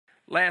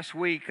Last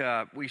week,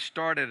 we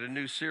started a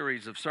new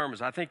series of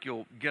sermons. I think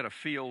you'll get a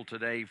feel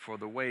today for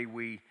the way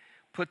we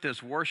put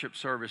this worship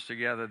service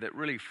together that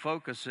really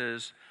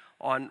focuses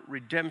on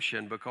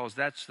redemption, because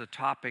that's the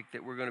topic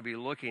that we're going to be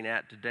looking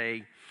at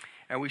today.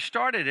 And we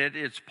started it.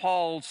 It's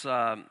Paul's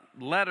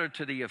letter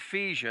to the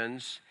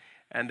Ephesians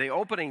and the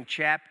opening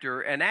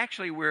chapter. And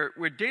actually, we're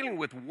dealing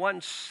with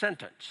one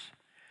sentence,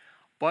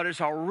 but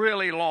it's a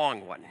really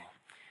long one.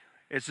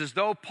 It's as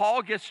though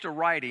Paul gets to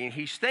writing.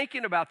 He's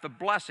thinking about the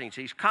blessings.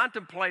 He's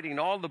contemplating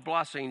all the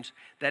blessings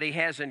that he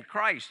has in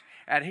Christ.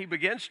 And he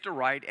begins to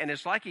write, and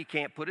it's like he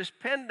can't put his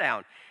pen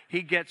down.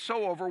 He gets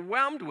so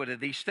overwhelmed with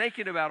it. He's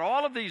thinking about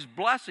all of these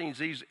blessings,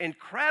 these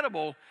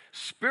incredible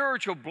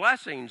spiritual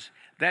blessings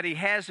that he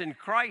has in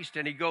Christ.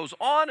 And he goes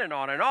on and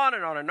on and on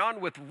and on and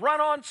on with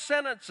run-on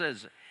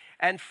sentences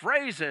and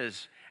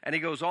phrases. And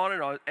he goes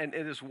on and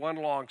it is one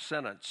long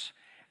sentence.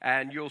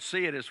 And you'll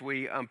see it as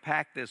we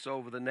unpack this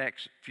over the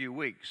next few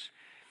weeks.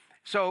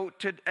 So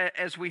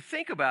as we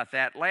think about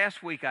that,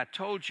 last week I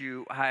told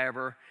you,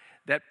 however,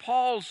 that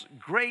Paul's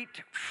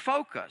great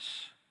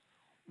focus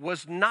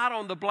was not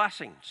on the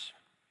blessings.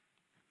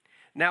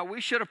 Now,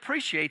 we should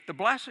appreciate the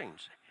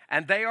blessings.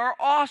 And they are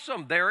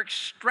awesome. They're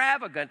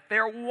extravagant.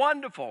 They're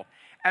wonderful.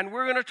 And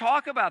we're going to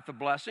talk about the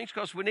blessings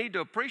because we need to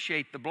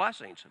appreciate the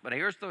blessings. But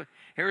here's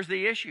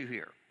the issue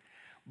here.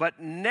 But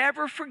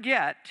never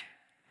forget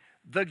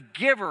the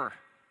giver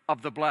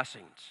of the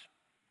blessings.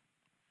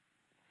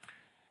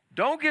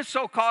 Don't get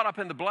so caught up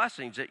in the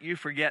blessings that you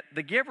forget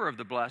the giver of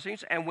the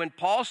blessings. And when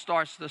Paul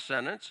starts the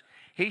sentence,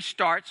 he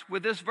starts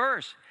with this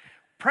verse.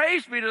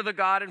 Praise be to the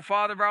God and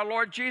Father of our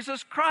Lord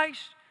Jesus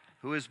Christ,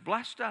 who has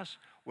blessed us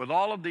with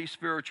all of these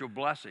spiritual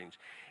blessings.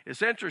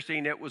 It's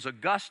interesting, it was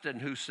Augustine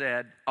who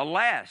said,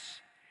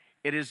 alas,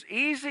 it is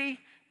easy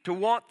to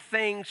want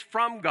things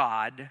from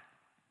God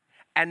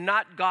and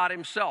not God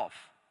himself,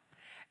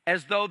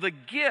 as though the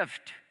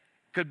gift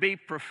could be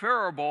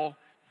preferable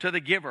to the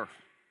giver.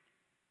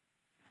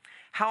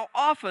 How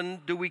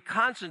often do we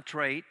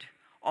concentrate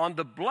on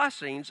the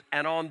blessings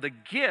and on the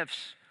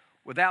gifts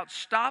without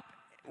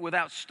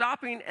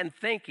stopping and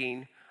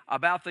thinking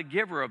about the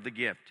giver of the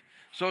gift?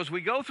 So as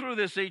we go through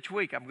this each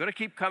week, I'm going to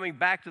keep coming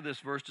back to this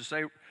verse to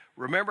say,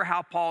 remember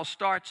how Paul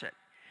starts it.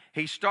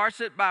 He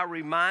starts it by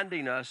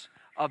reminding us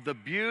of the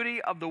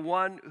beauty of the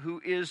one who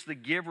is the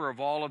giver of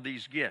all of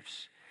these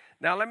gifts.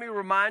 Now, let me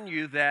remind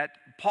you that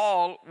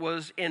Paul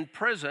was in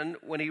prison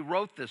when he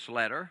wrote this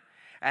letter,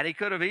 and he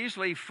could have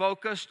easily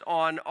focused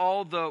on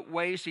all the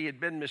ways he had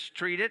been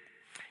mistreated.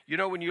 You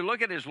know, when you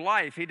look at his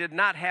life, he did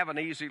not have an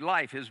easy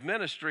life. His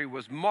ministry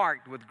was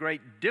marked with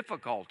great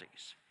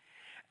difficulties.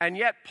 And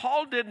yet,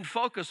 Paul didn't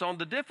focus on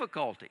the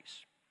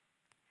difficulties.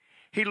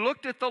 He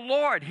looked at the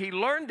Lord. He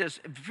learned this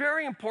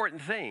very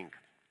important thing.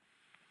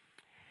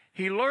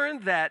 He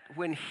learned that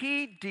when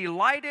he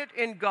delighted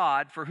in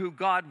God for who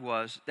God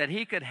was, that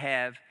he could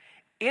have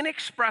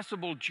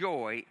inexpressible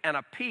joy and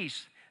a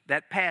peace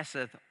that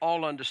passeth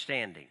all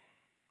understanding.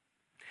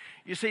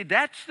 You see,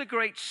 that's the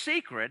great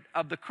secret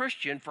of the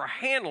Christian for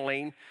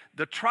handling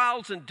the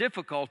trials and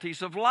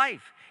difficulties of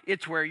life.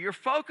 It's where your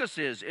focus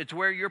is. It's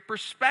where your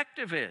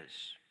perspective is.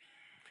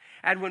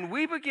 And when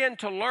we begin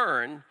to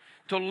learn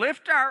to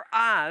lift our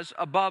eyes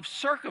above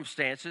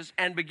circumstances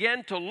and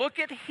begin to look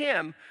at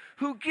him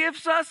who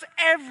gives us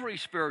every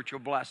spiritual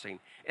blessing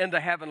in the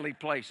heavenly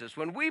places.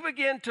 When we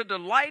begin to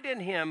delight in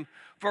him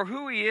for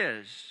who he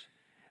is,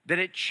 that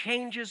it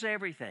changes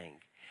everything.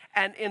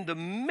 And in the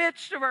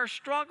midst of our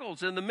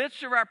struggles, in the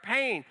midst of our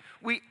pain,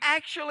 we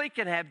actually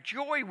can have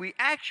joy. We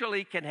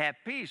actually can have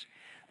peace.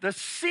 The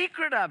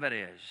secret of it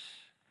is,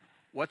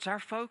 what's our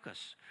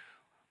focus?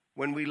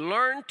 When we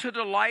learn to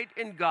delight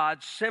in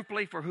God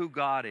simply for who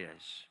God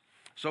is.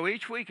 So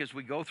each week as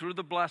we go through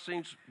the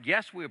blessings,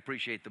 yes, we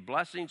appreciate the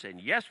blessings, and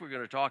yes, we're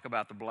going to talk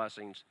about the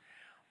blessings,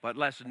 but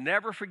let's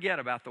never forget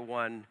about the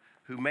one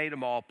who made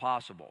them all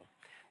possible.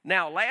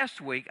 Now,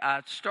 last week,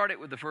 I started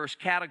with the first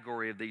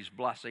category of these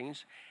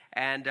blessings,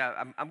 and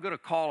I'm going to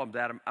call them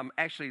that. I'm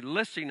actually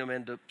listing them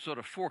into sort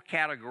of four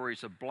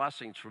categories of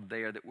blessings from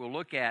there that we'll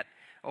look at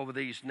over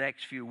these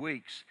next few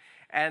weeks.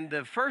 And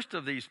the first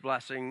of these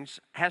blessings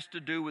has to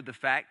do with the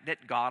fact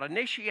that God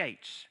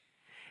initiates.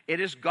 It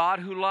is God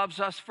who loves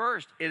us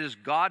first. It is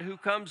God who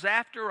comes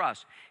after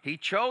us. He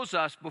chose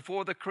us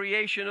before the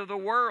creation of the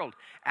world.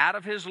 Out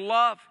of his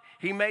love,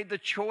 he made the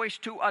choice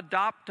to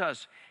adopt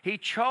us. He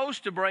chose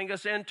to bring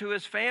us into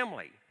his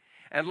family.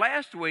 And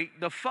last week,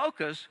 the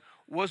focus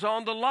was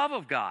on the love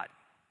of God.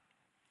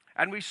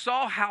 And we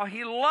saw how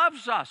he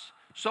loves us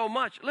so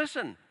much.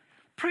 Listen,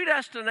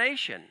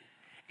 predestination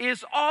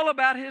is all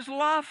about his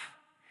love.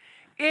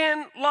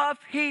 In love,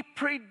 he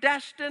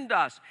predestined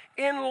us.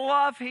 In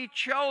love, he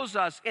chose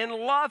us. In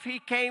love, he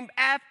came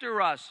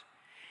after us.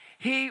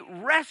 He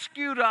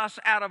rescued us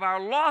out of our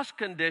lost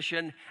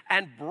condition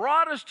and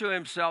brought us to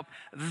himself.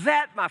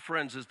 That, my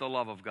friends, is the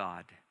love of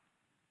God.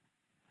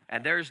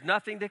 And there's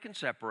nothing that can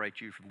separate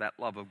you from that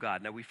love of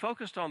God. Now, we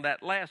focused on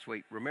that last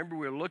week. Remember,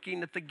 we were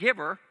looking at the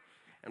giver.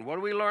 And what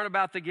do we learn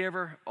about the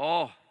giver?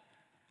 Oh,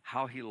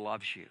 how he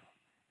loves you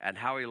and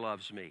how he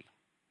loves me.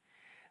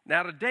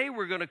 Now, today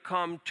we're going to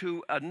come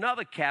to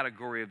another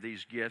category of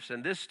these gifts,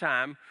 and this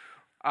time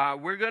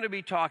we're going to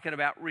be talking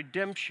about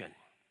redemption.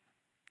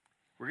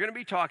 We're going to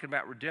be talking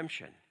about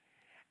redemption,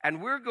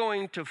 and we're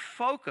going to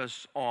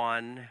focus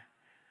on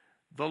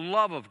the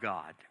love of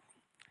God.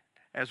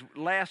 As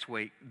last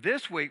week,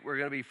 this week we're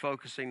going to be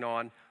focusing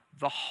on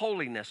the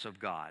holiness of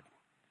God.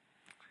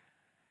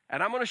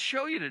 And I'm going to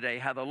show you today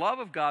how the love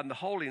of God and the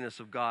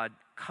holiness of God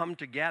come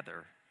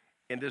together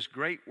in this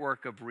great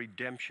work of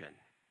redemption.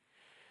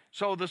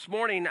 So this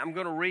morning, I'm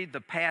going to read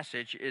the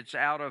passage. It's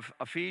out of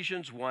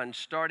Ephesians 1,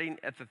 starting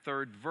at the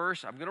 3rd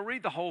verse. I'm going to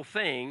read the whole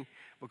thing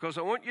because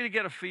I want you to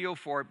get a feel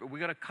for it, but we're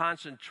going to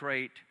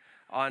concentrate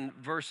on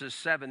verses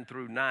 7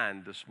 through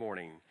 9 this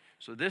morning.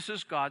 So this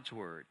is God's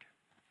word.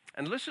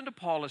 And listen to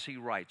Paul as he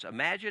writes.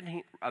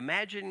 Imagine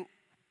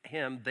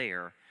him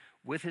there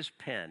with his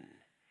pen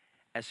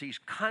as he's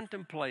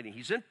contemplating.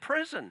 He's in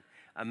prison.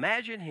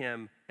 Imagine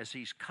him as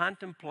he's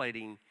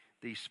contemplating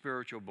these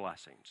spiritual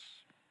blessings.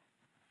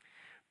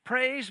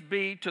 Praise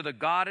be to the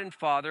God and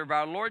Father of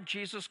our Lord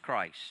Jesus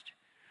Christ,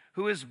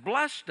 who has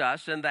blessed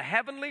us in the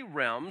heavenly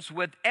realms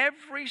with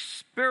every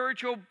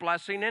spiritual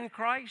blessing in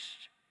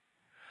Christ.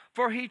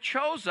 For he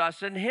chose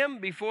us in him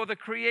before the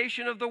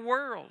creation of the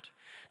world,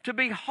 to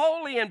be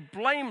holy and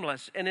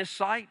blameless in his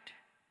sight.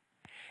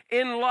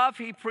 In love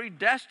he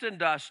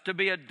predestined us to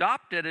be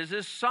adopted as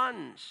his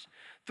sons,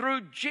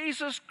 through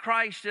Jesus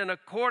Christ in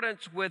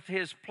accordance with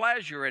his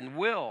pleasure and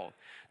will,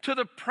 to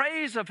the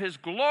praise of his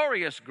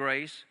glorious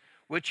grace,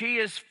 which he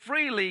has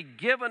freely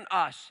given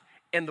us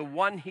in the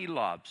one he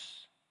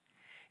loves.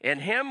 In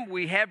him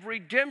we have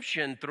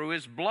redemption through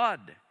his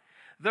blood,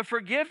 the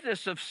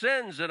forgiveness of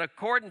sins in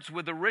accordance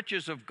with the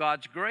riches of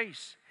God's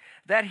grace,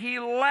 that he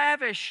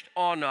lavished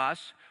on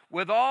us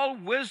with all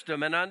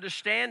wisdom and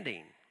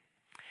understanding.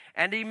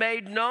 And he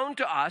made known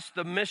to us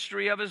the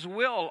mystery of his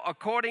will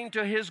according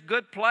to his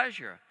good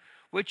pleasure,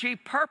 which he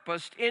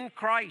purposed in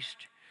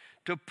Christ,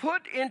 to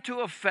put into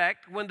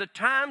effect when the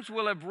times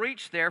will have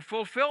reached their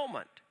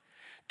fulfillment,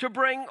 to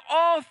bring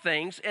all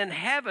things in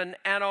heaven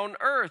and on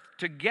earth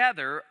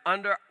together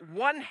under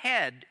one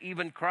head,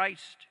 even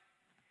Christ.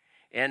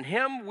 In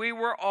him we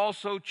were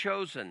also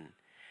chosen,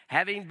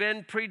 having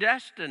been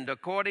predestined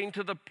according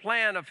to the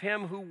plan of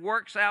him who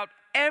works out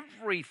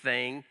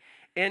everything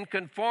in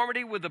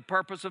conformity with the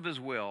purpose of his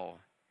will,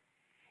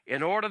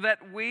 in order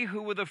that we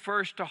who were the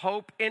first to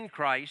hope in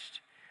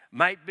Christ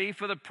might be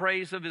for the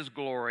praise of his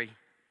glory.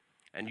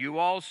 And you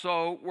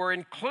also were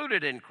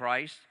included in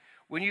Christ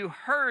when you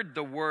heard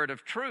the word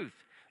of truth,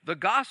 the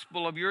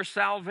gospel of your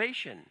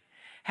salvation.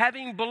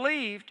 Having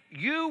believed,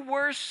 you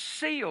were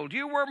sealed,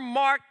 you were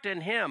marked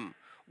in him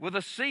with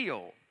a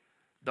seal,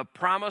 the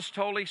promised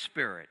Holy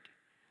Spirit,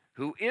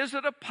 who is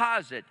a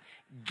deposit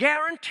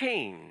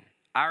guaranteeing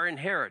our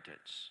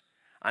inheritance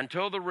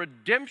until the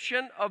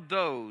redemption of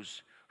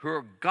those who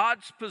are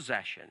God's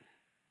possession,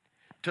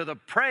 to the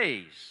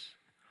praise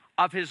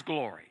of his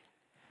glory.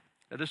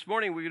 Now, this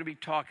morning we're going to be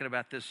talking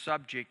about this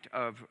subject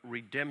of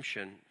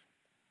redemption.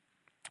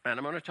 And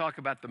I'm going to talk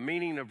about the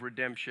meaning of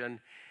redemption,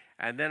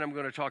 and then I'm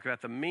going to talk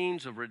about the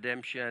means of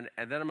redemption,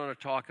 and then I'm going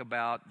to talk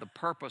about the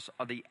purpose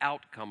of the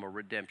outcome of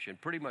redemption,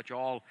 pretty much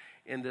all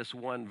in this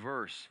one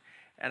verse.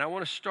 And I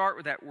want to start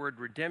with that word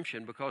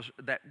redemption because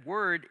that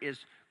word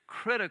is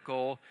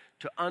critical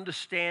to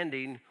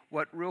understanding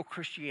what real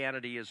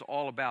Christianity is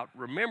all about.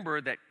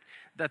 Remember that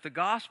the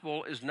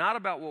gospel is not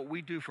about what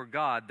we do for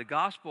God. The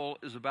gospel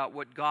is about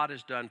what God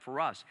has done for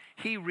us.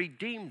 He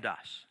redeemed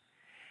us.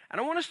 And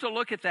I want us to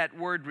look at that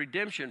word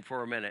redemption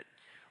for a minute.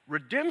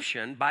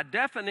 Redemption, by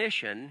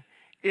definition,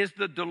 is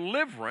the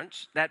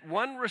deliverance that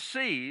one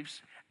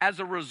receives as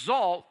a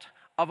result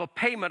of a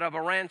payment of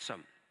a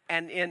ransom.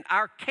 And in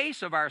our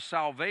case of our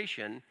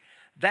salvation,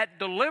 that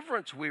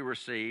deliverance we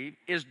receive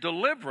is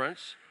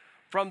deliverance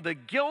from the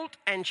guilt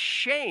and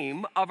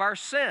shame of our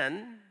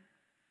sin.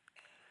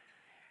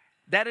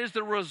 That is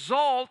the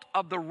result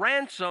of the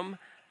ransom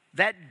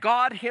that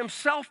God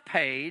himself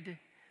paid,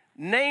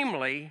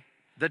 namely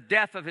the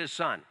death of his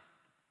son.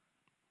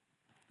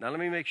 Now let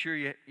me make sure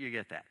you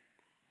get that.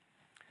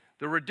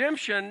 The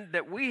redemption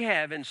that we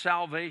have in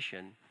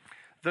salvation,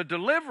 the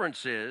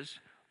deliverance is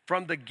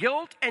from the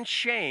guilt and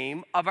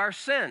shame of our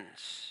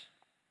sins,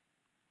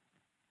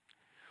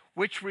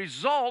 which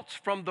results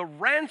from the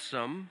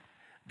ransom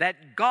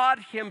that God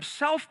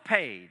himself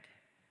paid,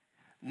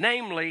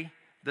 namely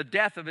the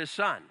death of his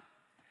son.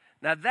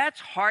 Now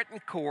that's heart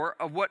and core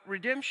of what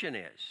redemption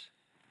is.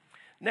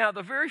 Now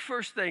the very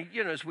first thing,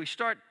 as we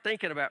start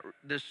thinking about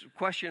this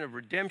question of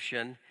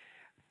redemption,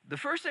 the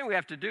first thing we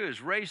have to do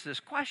is raise this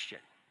question.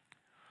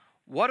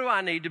 What do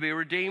I need to be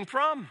redeemed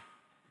from?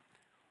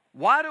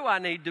 Why do I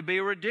need to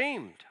be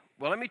redeemed?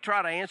 Well, let me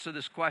try to answer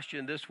this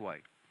question this way.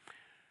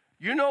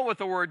 You know what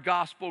the word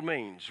gospel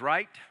means,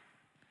 right?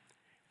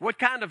 What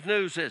kind of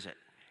news is it?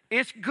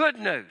 It's good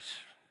news.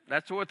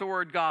 That's what the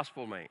word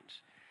gospel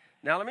means.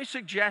 Now, let me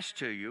suggest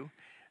to you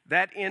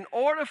that in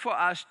order for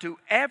us to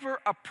ever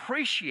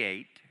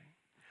appreciate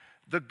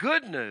the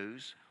good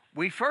news,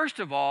 we first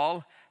of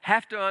all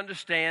have to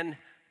understand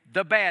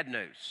the bad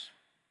news.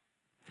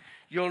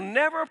 You'll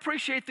never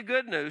appreciate the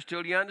good news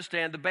till you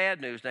understand the bad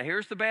news. Now,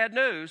 here's the bad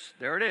news.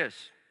 There it is.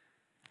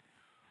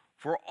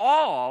 For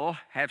all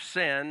have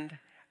sinned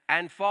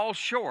and fall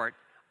short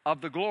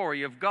of the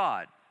glory of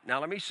God.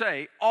 Now, let me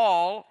say,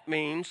 all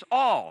means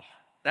all.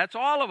 That's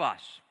all of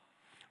us.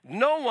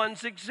 No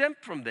one's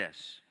exempt from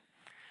this.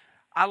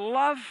 I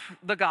love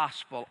the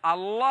gospel. I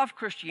love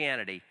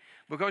Christianity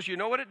because you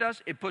know what it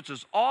does? It puts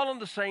us all on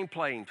the same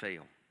playing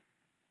field.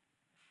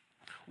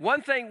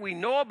 One thing we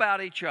know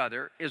about each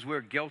other is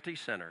we're guilty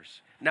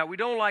sinners. Now, we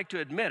don't like to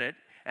admit it,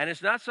 and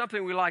it's not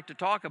something we like to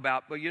talk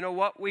about, but you know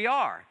what? We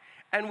are,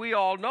 and we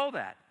all know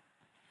that.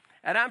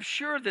 And I'm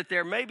sure that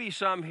there may be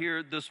some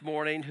here this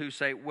morning who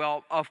say,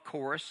 well, of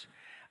course,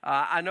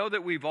 I know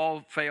that we've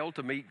all failed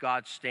to meet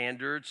God's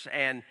standards,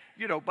 and,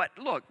 but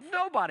look,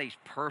 nobody's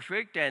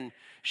perfect, and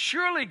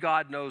surely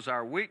God knows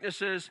our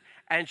weaknesses,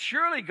 and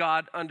surely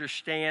God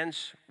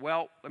understands.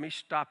 Well, let me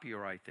stop you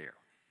right there.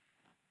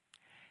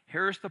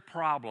 Here's the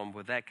problem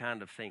with that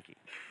kind of thinking.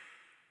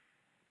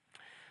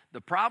 The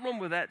problem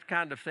with that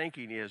kind of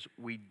thinking is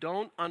we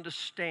don't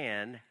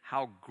understand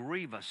how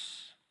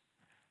grievous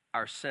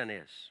our sin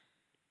is.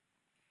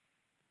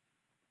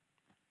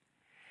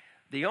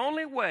 The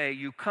only way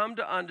you come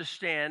to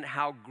understand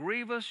how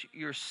grievous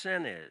your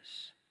sin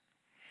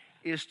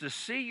is to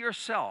see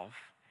yourself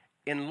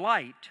in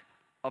light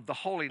of the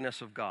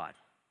holiness of God.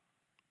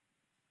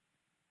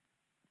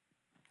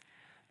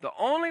 The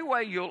only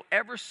way you'll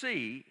ever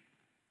see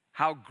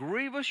how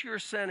grievous your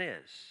sin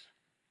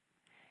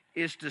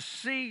is to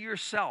see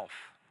yourself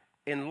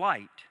in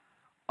light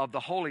of the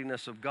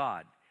holiness of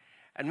God.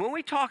 And when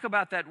we talk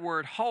about that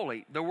word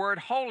holy, the word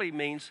holy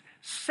means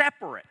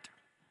separate.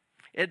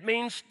 It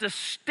means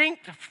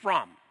distinct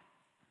from.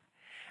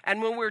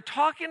 And when we're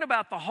talking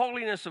about the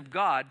holiness of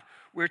God,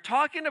 we're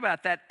talking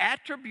about that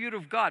attribute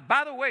of God.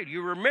 By the way, do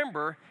you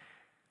remember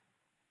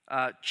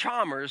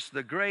Chalmers,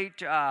 the great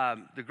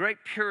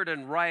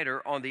Puritan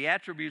writer on the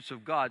attributes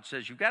of God,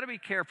 says you've got to be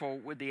careful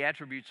with the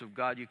attributes of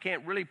God. You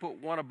can't really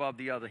put one above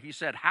the other. He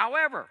said,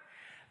 however,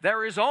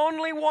 there is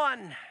only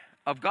one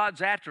of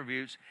God's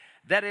attributes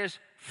that is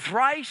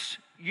thrice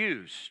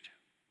used.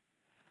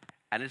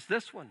 And it's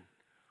this one.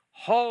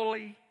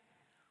 Holy,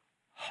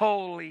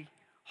 holy,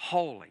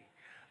 holy.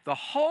 The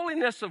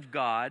holiness of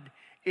God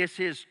is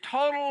his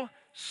total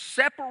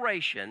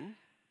separation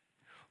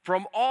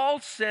from all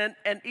sin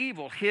and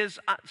evil.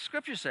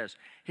 Scripture says,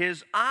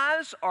 his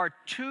eyes are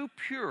too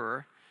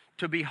pure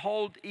to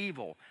behold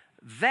evil.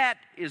 That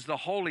is the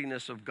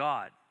holiness of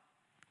God.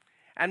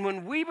 And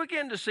when we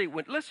begin to see,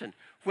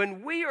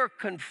 when we are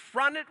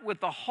confronted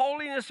with the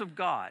holiness of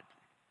God,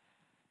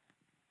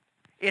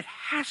 it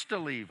has to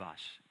leave us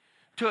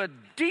to a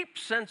deep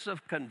sense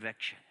of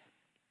conviction.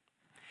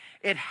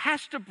 It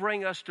has to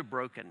bring us to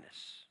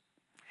brokenness.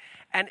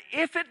 And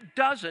if it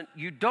doesn't,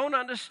 you don't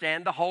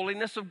understand the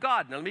holiness of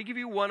God. Now, let me give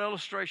you one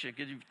illustration,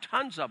 because you have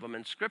tons of them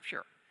in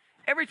Scripture.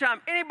 Every time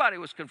anybody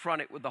was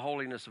confronted with the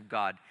holiness of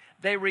God,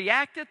 they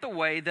reacted the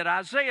way that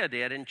Isaiah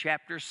did in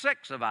chapter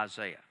 6 of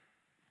Isaiah.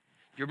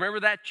 Do you remember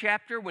that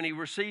chapter when he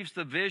receives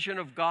the vision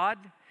of God?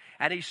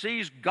 And he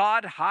sees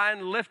God high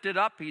and lifted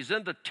up. He's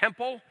in the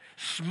temple.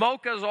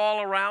 Smoke is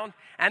all around.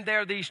 And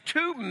there are these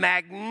two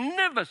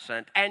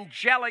magnificent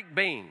angelic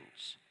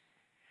beings.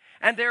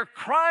 And they're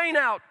crying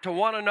out to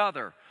one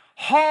another,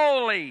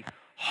 holy,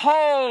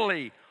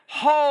 holy,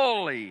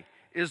 holy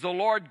is the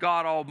Lord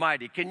God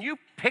Almighty. Can you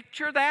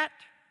picture that?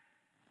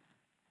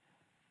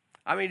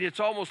 I mean,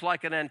 it's almost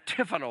like an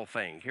antiphonal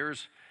thing.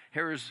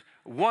 Here's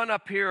one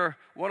up here,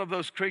 one of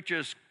those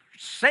creatures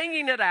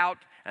singing it out,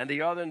 and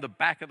the other in the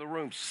back of the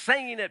room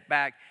singing it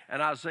back,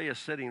 and Isaiah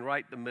sitting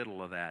right in the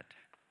middle of that.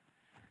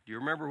 Do you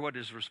remember what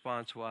his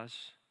response was?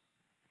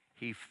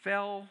 He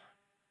fell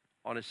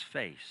on his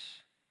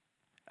face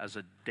as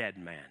a dead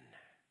man.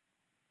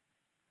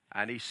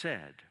 And he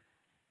said,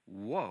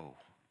 woe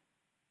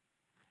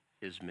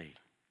is me.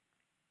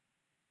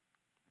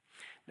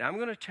 Now I'm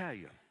going to tell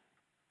you,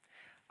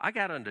 I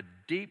got under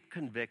deep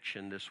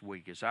conviction this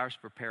week as I was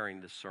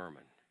preparing this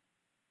sermon,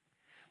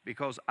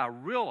 because I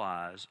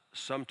realize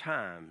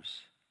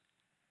sometimes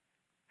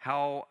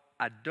how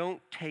I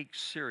don't take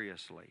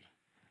seriously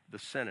the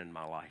sin in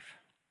my life.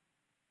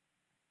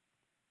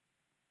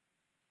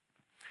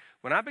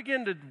 When I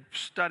begin to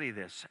study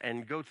this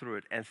and go through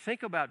it and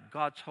think about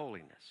God's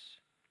holiness,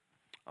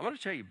 I'm going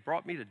to tell you, it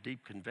brought me to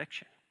deep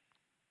conviction.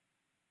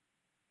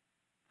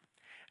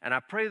 And I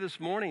pray this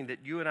morning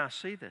that you and I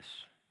see this,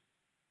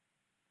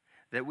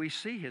 that we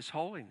see his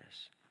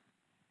holiness.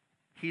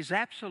 He's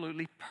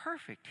absolutely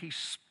perfect. He's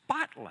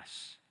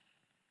spotless.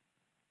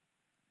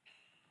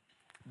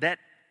 That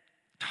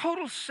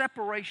total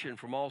separation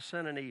from all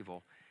sin and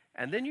evil.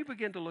 And then you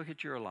begin to look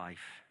at your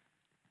life.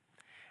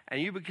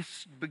 And you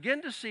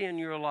begin to see in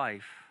your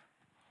life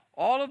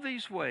all of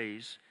these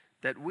ways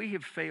that we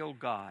have failed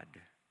God,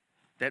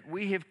 that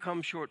we have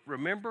come short.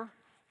 Remember,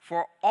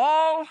 for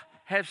all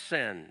have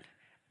sinned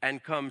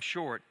and come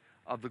short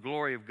of the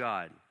glory of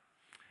God.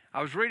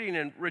 I was reading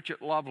in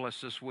Richard Lovelace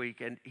this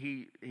week, and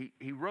he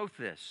wrote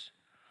this.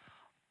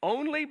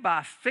 Only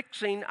by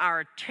fixing our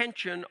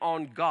attention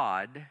on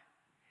God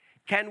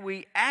can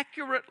we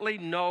accurately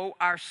know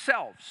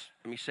ourselves.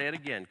 Let me say it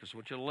again because I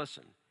want you to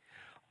listen.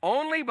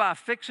 Only by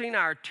fixing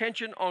our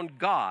attention on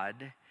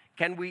God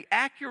can we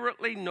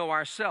accurately know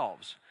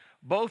ourselves,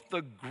 both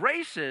the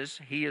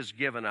graces He has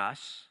given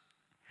us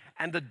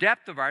and the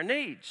depth of our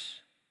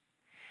needs.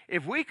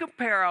 If we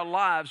compare our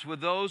lives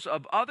with those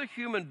of other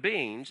human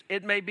beings,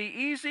 it may be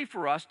easy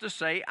for us to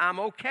say, I'm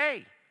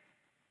okay.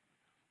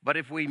 But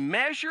if we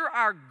measure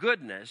our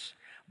goodness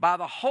by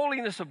the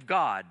holiness of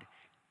God,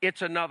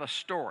 it's another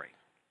story.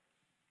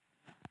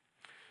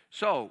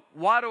 So,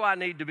 why do I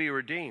need to be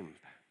redeemed?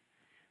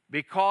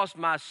 Because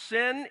my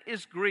sin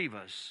is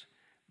grievous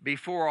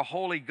before a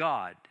holy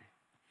God,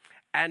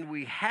 and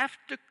we have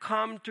to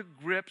come to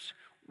grips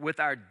with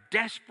our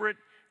desperate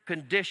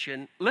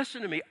condition.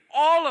 Listen to me,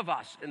 all of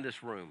us in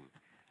this room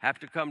have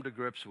to come to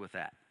grips with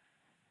that.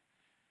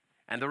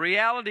 And the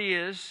reality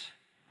is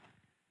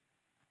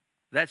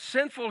that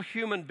sinful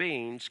human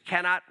beings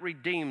cannot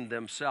redeem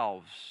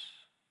themselves.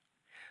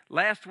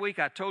 Last week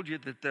I told you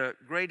that the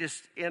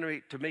greatest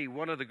enemy, to me,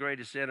 one of the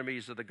greatest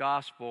enemies of the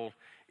gospel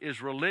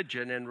is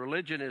religion, and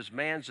religion is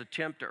man's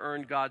attempt to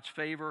earn God's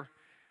favor.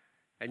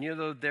 And you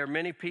know, there are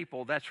many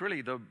people, that's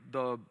really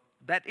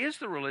that is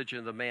the religion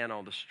of the man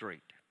on the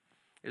street.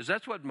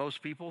 That's what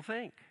most people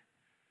think.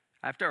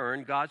 I have to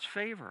earn God's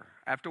favor.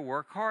 I have to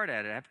work hard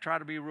at it. I have to try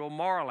to be real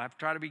moral. I have to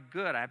try to be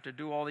good. I have to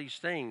do all these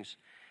things.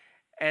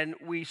 And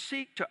we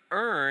seek to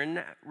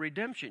earn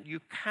redemption. You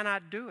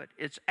cannot do it.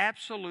 It's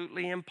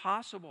absolutely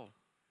impossible.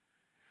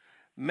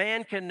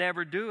 Man can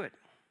never do it.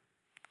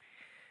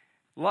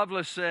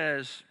 Lovelace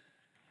says,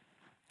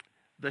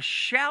 the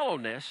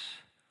shallowness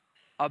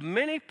of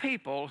many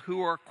people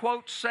who are,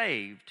 quote,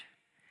 saved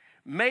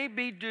may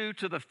be due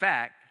to the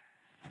fact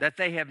that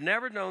they have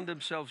never known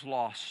themselves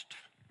lost.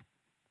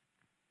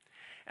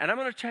 And I'm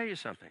going to tell you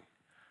something.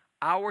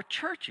 Our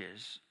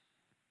churches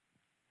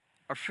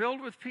are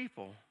filled with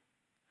people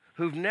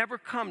who've never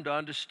come to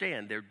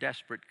understand their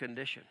desperate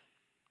condition.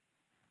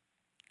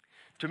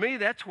 To me,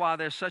 that's why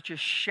there's such a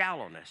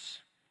shallowness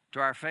to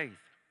our faith.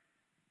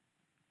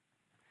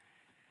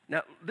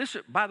 Now, this,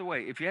 by the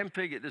way, if you haven't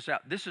figured this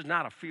out, this is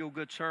not a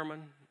feel-good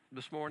sermon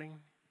this morning.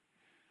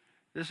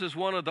 This is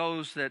one of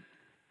those that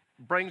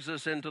brings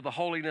us into the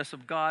holiness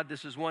of God.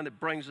 This is one that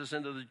brings us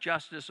into the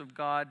justice of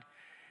God.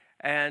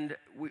 And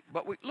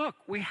look,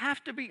 we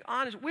have to be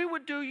honest. We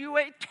would do you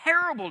a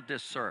terrible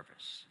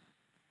disservice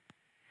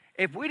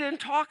if we didn't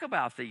talk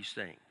about these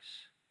things.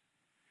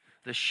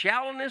 The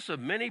shallowness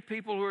of many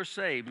people who are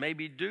saved may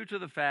be due to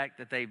the fact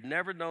that they've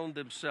never known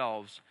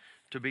themselves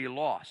to be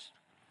lost.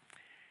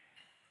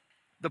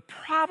 The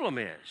problem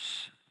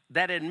is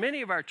that in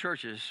many of our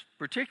churches,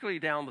 particularly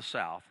down the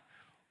South,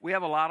 we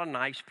have a lot of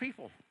nice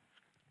people.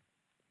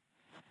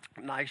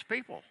 Nice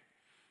people.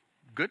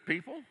 Good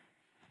people.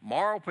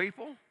 Moral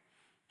people.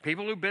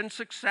 People who've been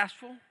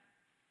successful.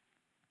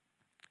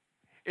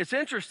 It's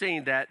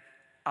interesting that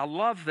I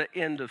love the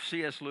end of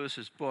C.S.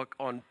 Lewis's book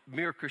on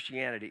Mere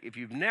Christianity. If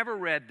you've never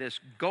read this,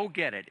 go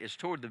get it. It's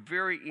toward the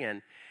very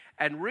end.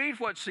 And read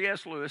what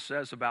C.S. Lewis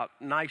says about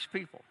nice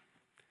people.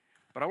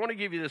 But I want to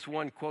give you this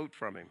one quote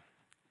from him.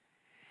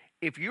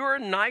 If you're a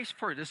nice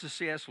person, this is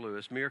C.S.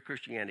 Lewis, Mere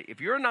Christianity.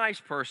 If you're a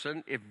nice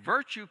person, if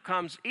virtue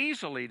comes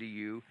easily to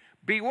you,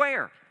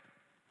 beware.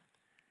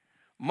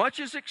 Much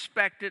is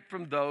expected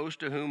from those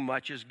to whom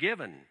much is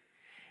given.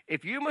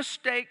 If you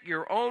mistake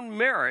your own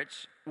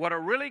merits, what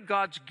are really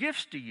God's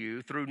gifts to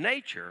you through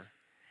nature,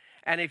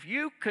 and if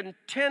you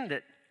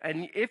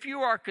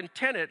are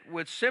contented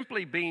with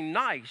simply being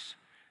nice,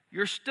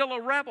 you're still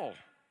a rebel.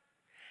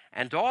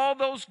 And all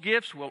those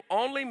gifts will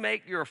only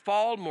make your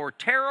fall more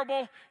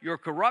terrible, your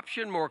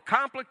corruption more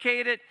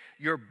complicated,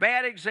 your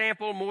bad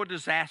example more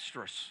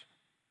disastrous.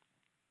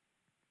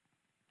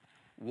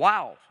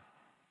 Wow,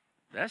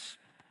 that's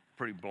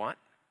pretty blunt.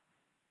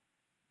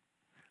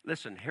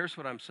 Listen, here's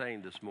what I'm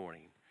saying this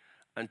morning.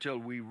 Until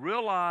we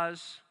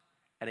realize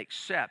and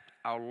accept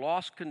our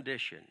lost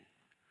condition,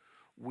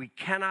 we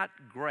cannot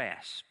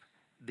grasp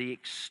the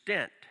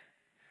extent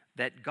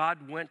that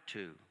God went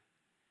to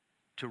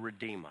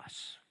redeem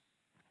us.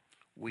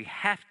 We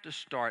have to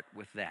start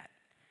with that,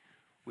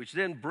 which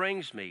then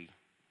brings me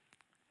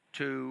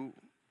to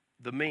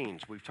the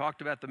means. We've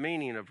talked about the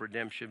meaning of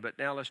redemption, but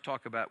now let's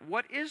talk about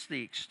what is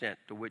the extent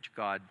to which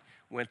God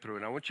went through.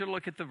 And I want you to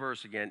look at the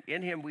verse again.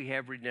 In him we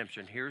have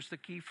redemption. Here's the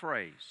key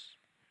phrase.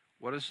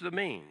 What is the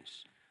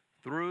means?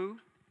 Through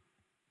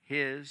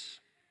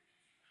his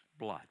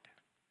blood.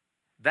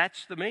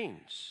 That's the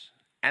means,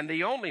 and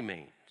the only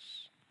means.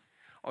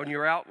 On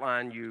your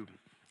outline,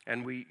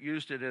 and we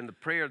used it in the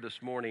prayer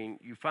this morning,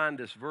 you find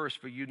this verse,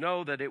 for you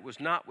know that it was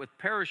not with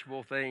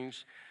perishable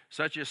things,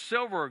 such as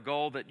silver or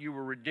gold, that you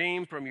were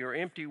redeemed from your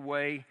empty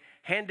way,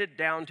 handed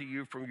down to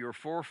you from your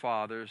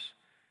forefathers,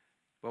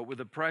 but with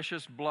the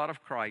precious blood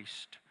of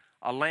Christ,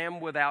 a lamb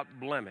without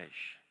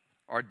blemish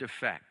or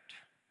defect.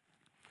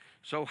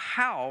 So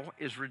how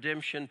is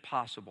redemption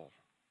possible?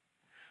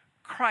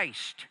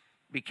 Christ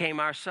became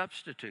our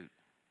substitute.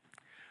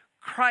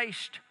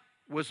 Christ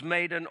was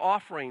made an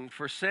offering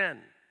for sin.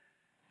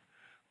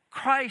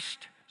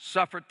 Christ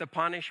suffered the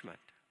punishment.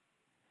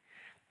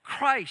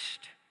 Christ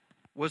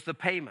was the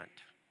payment.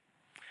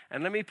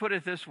 And let me put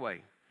it this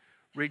way.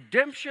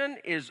 Redemption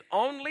is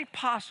only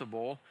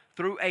possible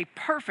through a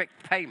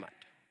perfect payment.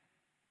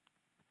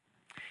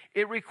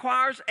 It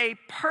requires a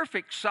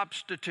perfect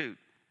substitute,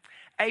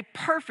 a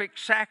perfect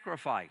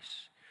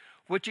sacrifice,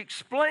 which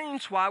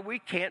explains why we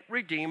can't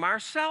redeem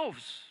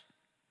ourselves.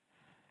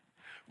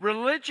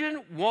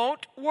 Religion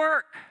won't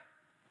work.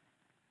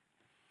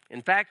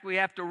 In fact, we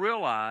have to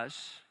realize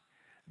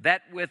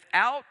that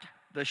without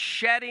the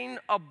shedding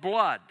of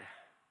blood,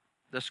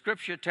 the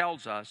Scripture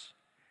tells us,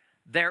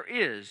 there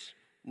is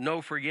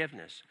no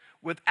forgiveness.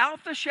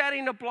 Without the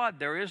shedding of blood,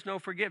 there is no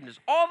forgiveness.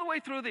 All the way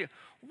through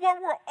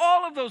what were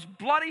all of those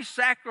bloody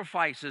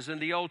sacrifices in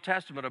the Old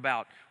Testament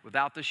about?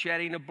 Without the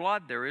shedding of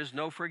blood, there is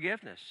no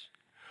forgiveness.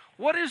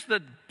 What is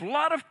the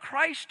blood of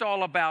Christ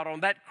all about on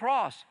that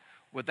cross?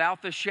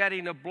 Without the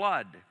shedding of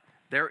blood,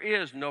 there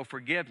is no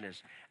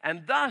forgiveness.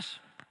 And thus,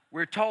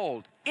 we're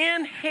told,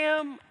 in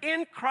Him,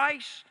 in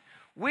Christ,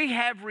 we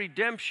have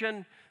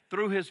redemption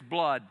through His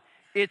blood.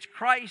 It's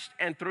Christ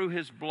and through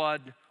His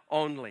blood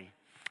only.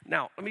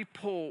 Now, let me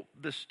pull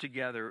this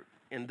together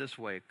in this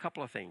way, a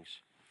couple of things.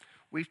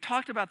 We've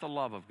talked about the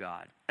love of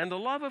God, and the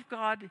love of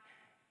God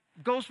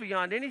goes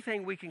beyond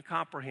anything we can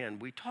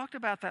comprehend. We talked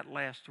about that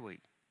last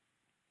week.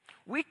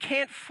 We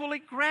can't fully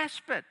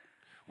grasp it.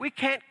 We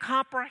can't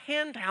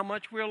comprehend how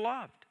much we're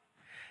loved.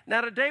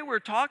 Now, today we're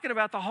talking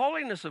about the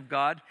holiness of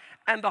God,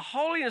 and the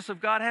holiness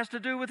of God has to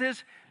do with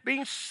His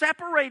being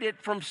separated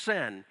from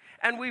sin.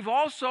 And we've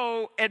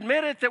also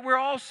admitted that we're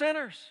all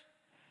sinners.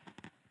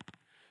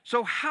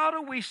 So how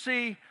do we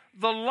see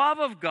the love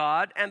of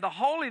God and the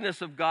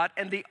holiness of God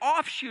and the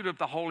offshoot of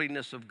the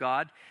holiness of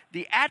God?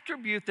 The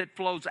attribute that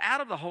flows out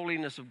of the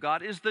holiness of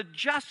God is the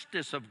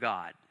justice of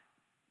God.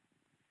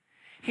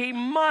 He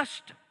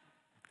must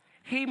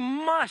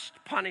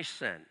punish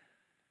sin,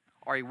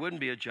 or He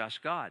wouldn't be a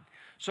just God.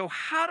 So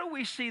how do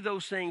we see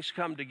those things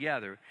come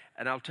together?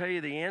 And I'll tell you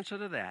the answer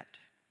to that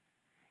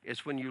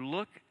is when you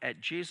look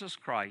at Jesus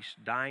Christ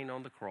dying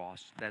on the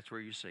cross, that's where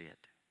you see it.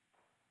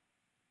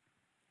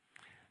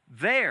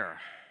 There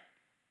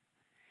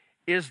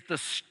is the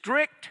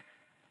strict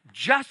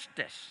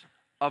justice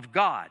of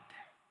God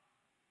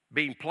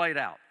being played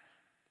out.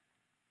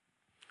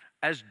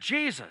 As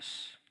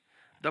Jesus,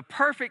 the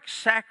perfect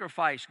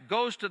sacrifice,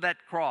 goes to that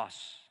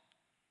cross,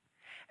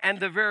 and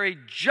the very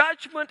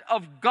judgment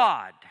of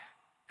God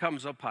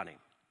comes upon Him.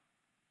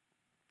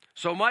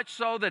 So much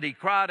so that He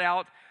cried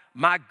out,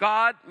 my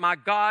God,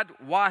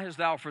 why hast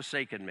thou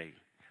forsaken me?"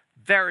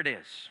 There it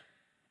is.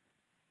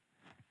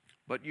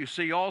 But you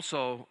see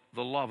also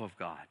the love of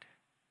God.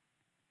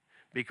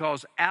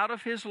 Because out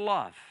of His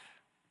love,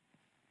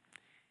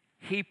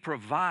 He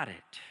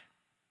provided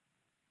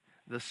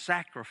the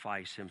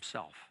sacrifice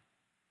Himself,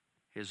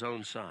 His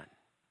own Son.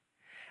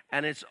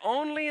 And it's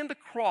only in the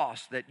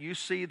cross that you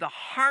see the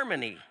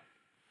harmony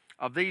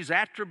of these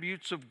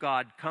attributes of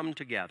God come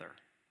together.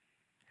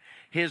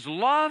 His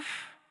love,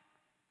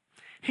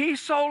 He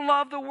so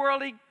loved the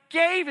world, He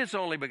gave His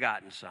only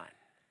begotten Son.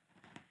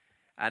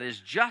 And His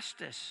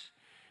justice,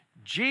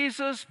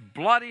 Jesus'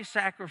 bloody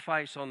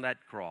sacrifice on that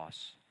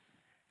cross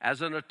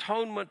as an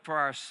atonement for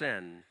our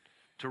sin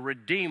to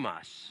redeem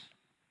us.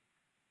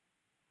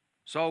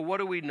 So what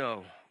do we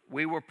know?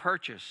 We were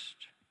purchased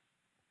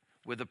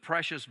with the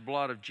precious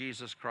blood of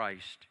Jesus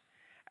Christ,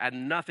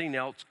 and nothing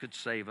else could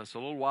save us. A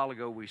little while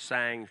ago we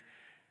sang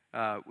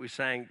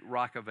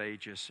Rock of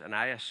Ages, and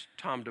I asked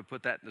Tom to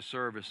put that in the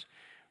service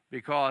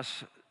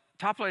because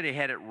Top Lady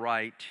had it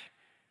right.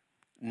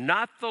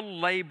 Not the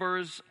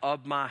labors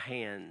of my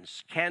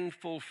hands can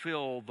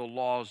fulfill the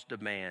law's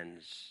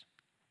demands.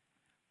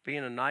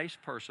 Being a nice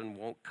person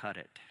won't cut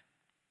it.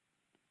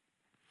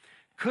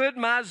 Could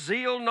my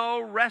zeal no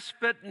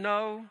respite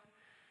know?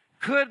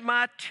 Could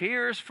my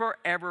tears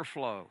forever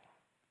flow?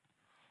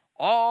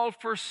 All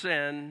for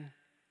sin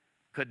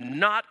could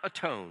not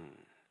atone.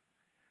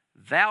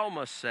 Thou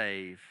must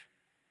save,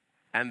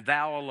 and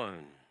Thou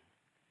alone.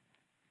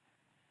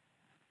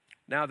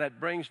 Now that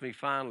brings me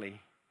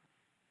finally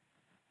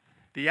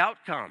the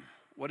outcome.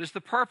 What is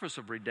the purpose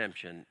of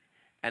redemption?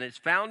 And it's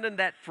found in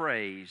that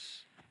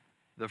phrase,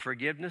 the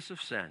forgiveness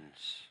of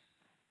sins.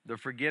 The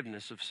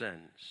forgiveness of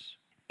sins.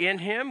 In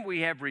Him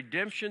we have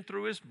redemption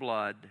through His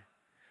blood,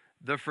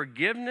 the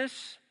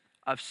forgiveness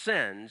of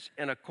sins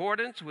in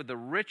accordance with the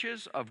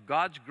riches of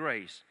God's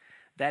grace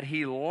that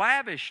He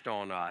lavished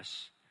on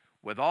us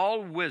with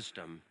all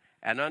wisdom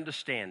and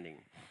understanding.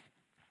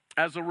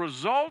 As a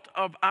result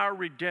of our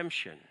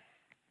redemption,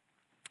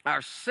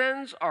 our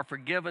sins are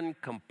forgiven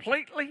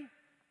completely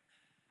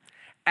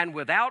and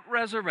without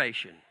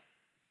reservation.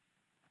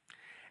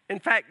 In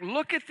fact,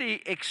 look at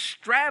the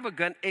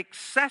extravagant,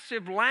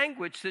 excessive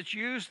language that's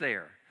used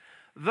there.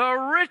 The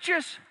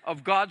riches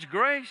of God's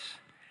grace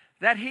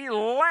that He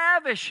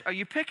lavished. Are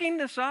you picking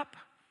this up?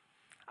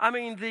 I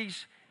mean,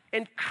 these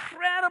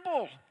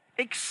incredible,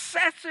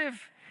 excessive,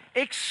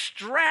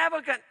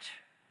 extravagant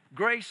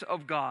grace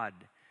of God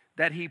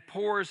that he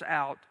pours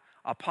out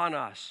upon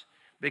us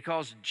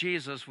because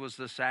Jesus was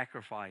the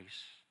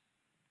sacrifice.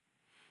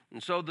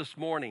 And so this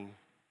morning,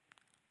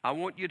 I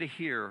want you to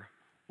hear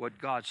what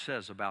God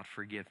says about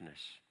forgiveness.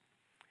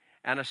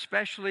 And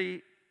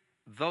especially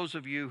those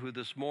of you who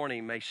this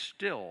morning may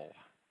still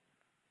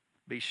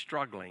be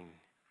struggling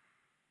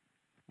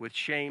with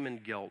shame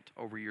and guilt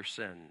over your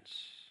sins.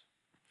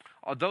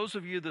 Or those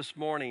of you this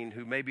morning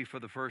who maybe for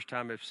the first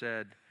time have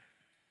said,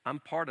 I'm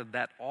part of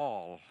that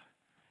all,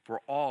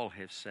 for all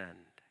have sinned.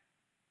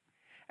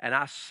 And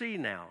I see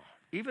now,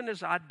 even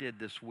as I did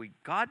this week,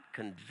 God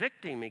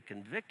convicting me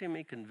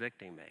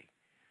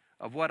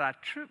of what I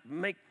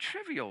make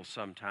trivial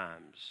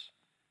sometimes.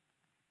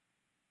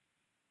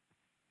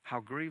 How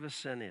grievous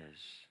sin is.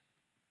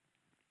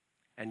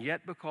 And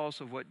yet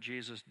because of what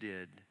Jesus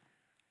did,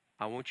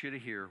 I want you to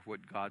hear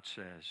what God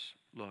says.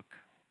 Look,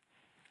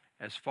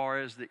 as far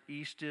as the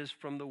east is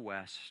from the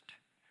west,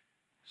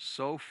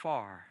 so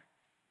far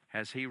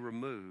has he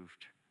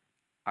removed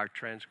our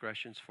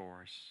transgressions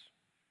for us.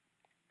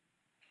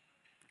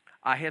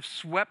 I have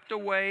swept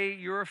away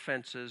your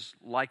offenses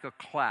like a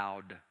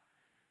cloud,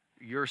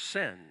 your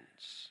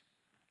sins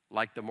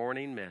like the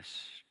morning mist.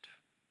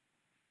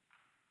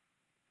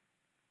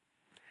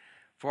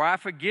 For I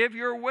forgive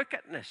your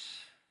wickedness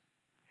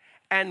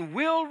and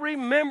will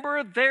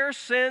remember their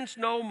sins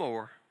no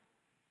more.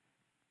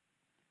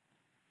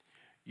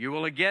 You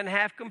will again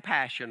have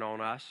compassion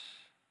on us.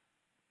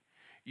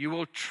 You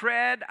will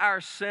tread our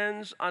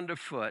sins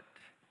underfoot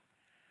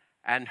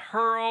and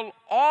hurl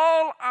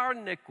all our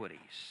iniquities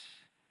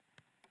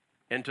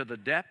into the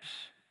depths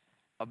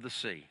of the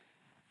sea.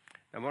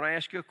 I want to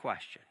ask you a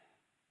question.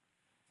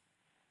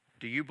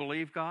 Do you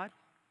believe God?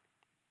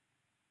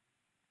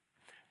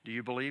 Do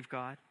you believe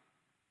God?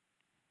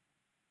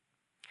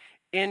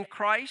 In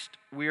Christ,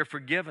 we are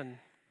forgiven.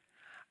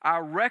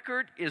 Our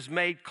record is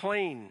made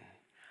clean.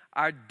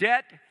 Our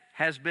debt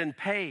has been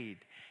paid.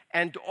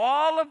 And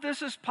all of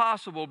this is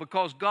possible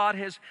because God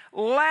has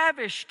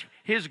lavished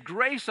his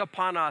grace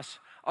upon us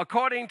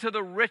according to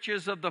the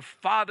riches of the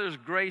Father's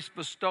grace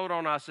bestowed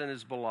on us in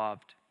his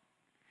beloved.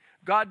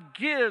 God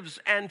gives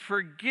and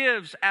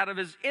forgives out of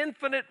his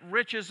infinite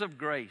riches of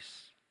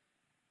grace.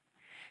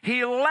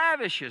 He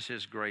lavishes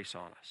his grace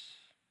on us.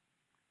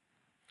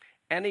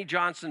 Annie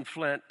Johnson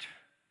Flint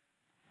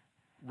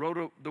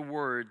wrote the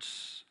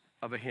words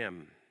of a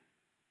hymn.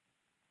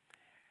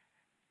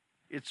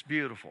 It's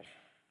beautiful.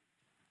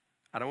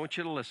 And I want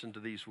you to listen to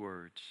these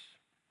words.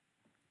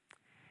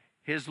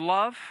 His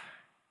love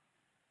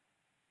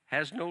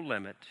has no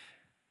limit.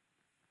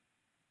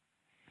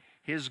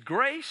 His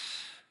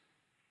grace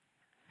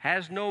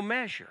has no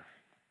measure.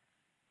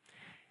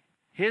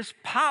 His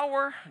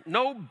power,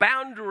 no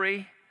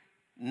boundary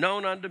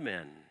known unto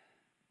men.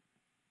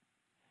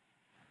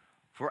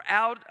 For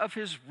out of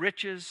his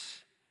riches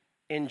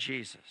in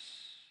Jesus,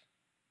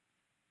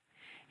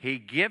 he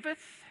giveth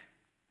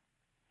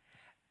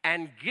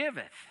and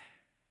giveth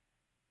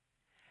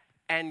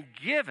and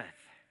giveth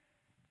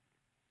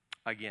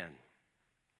again.